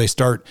as soon as they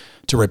start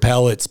to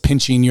rappel, it's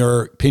pinching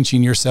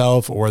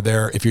yourself, or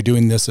if you're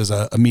doing this as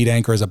a meat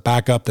anchor as a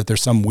backup, that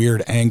there's some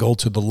weird angle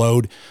to the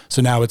load.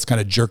 So now it's kind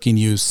of jerking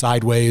you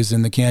sideways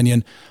in the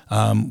canyon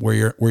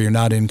where you're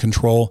not in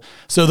control.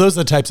 So those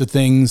are the types of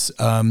things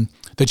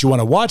that you want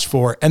to watch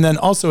for. And then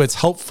also it's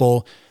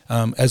helpful,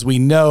 as we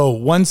know,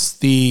 once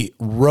the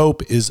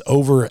rope is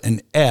over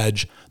an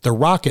edge, the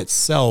rock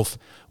itself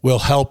will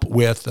help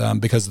with,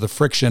 because of the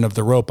friction of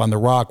the rope on the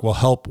rock, will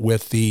help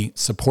with the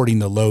supporting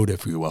the load,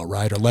 if you will,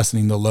 right? Or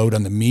lessening the load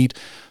on the meat.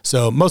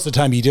 So most of the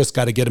time you just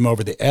got to get them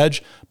over the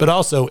edge. But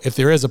also if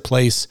there is a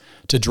place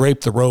to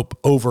drape the rope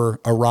over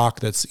a rock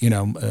that's,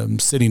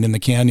 sitting in the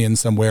canyon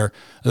somewhere,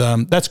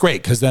 that's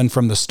great, because then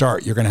from the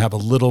start, you're going to have a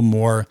little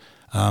more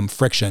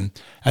friction.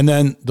 And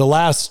then the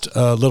last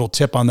little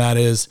tip on that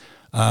is,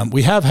 I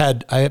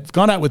have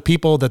gone out with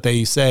people that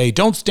they say,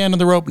 don't stand on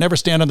the rope, never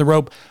stand on the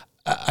rope.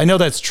 I know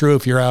that's true.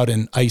 If you're out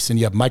in ice and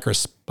you have micro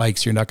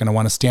spikes, you're not going to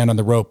want to stand on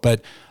the rope.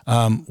 But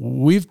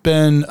we've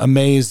been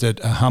amazed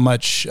at how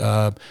much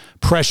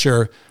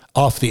pressure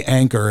off the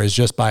anchor is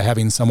just by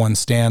having someone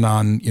stand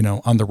on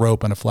the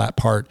rope on a flat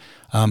part.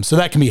 So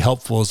that can be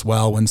helpful as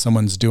well when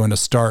someone's doing a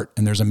start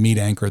and there's a meat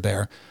anchor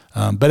there.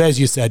 But as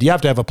you said, you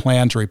have to have a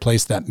plan to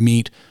replace that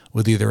meat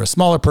with either a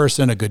smaller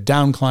person, a good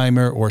down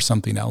climber, or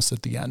something else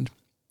at the end.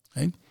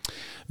 Okay.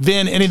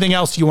 Vin, anything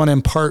else you want to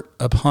impart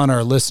upon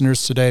our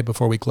listeners today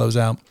before we close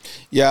out?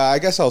 Yeah, I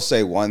guess I'll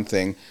say one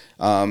thing.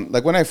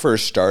 Like when I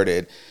first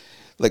started,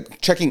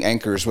 like checking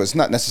anchors was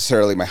not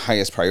necessarily my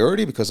highest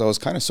priority because I was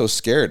kind of so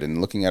scared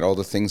and looking at all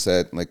the things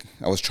that like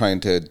I was trying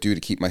to do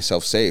to keep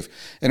myself safe.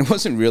 And it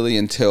wasn't really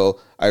until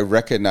I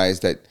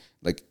recognized that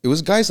like it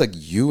was guys like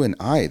you and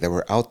I that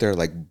were out there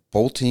like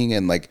bolting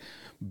and like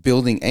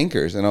building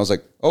anchors. And I was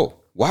like, oh,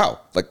 wow,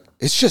 like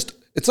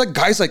it's like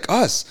guys like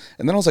us.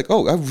 And then I was like,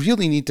 oh, I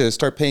really need to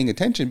start paying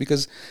attention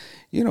because,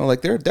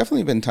 like there have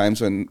definitely been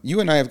times when you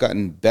and I have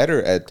gotten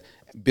better at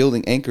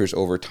building anchors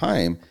over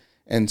time.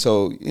 And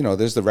so,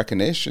 there's the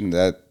recognition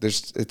that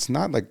it's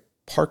not like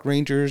park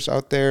rangers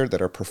out there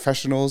that are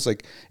professionals.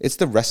 Like it's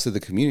the rest of the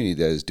community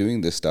that is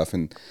doing this stuff.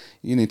 And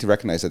you need to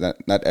recognize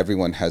that not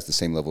everyone has the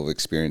same level of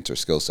experience or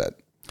skill set.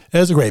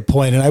 That's a great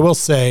point. And I will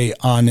say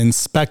on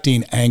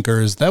inspecting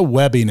anchors, that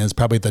webbing is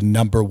probably the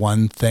number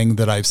one thing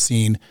that I've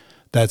seen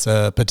that's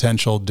a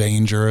potential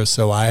danger.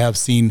 So I have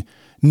seen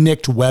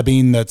nicked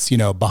webbing that's,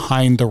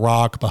 behind the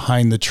rock,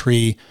 behind the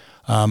tree.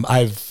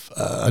 I've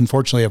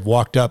unfortunately have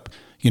walked up,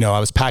 I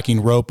was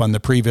packing rope on the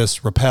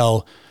previous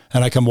rappel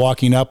and I come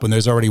walking up when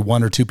there's already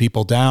one or two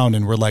people down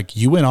and we're like,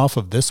 you went off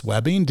of this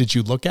webbing? Did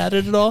you look at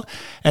it at all?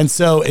 And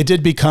so it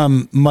did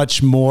become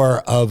much more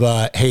of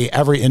a, hey,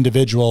 every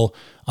individual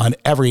on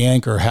every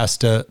anchor has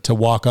to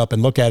walk up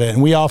and look at it.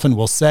 And we often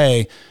will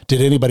say, did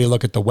anybody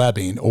look at the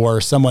webbing? Or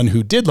someone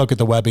who did look at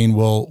the webbing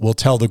will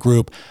tell the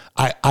group,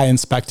 I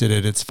inspected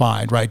it, it's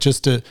fine, right?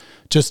 Just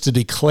to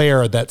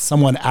declare that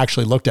someone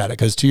actually looked at it.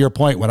 Because to your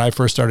point, when I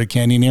first started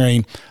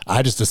canyoneering,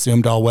 I just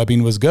assumed all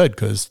webbing was good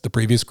because the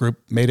previous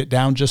group made it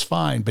down just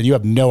fine. But you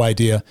have no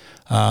idea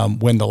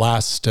when the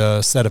last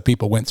set of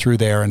people went through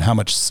there and how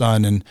much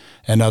sun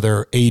and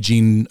other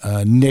aging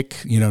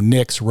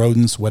nicks,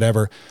 rodents,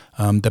 whatever,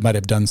 that might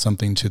have done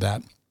something to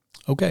that.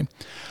 Okay,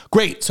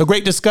 great. So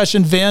great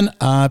discussion, Vin.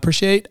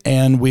 Appreciate,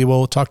 and we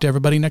will talk to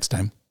everybody next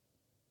time.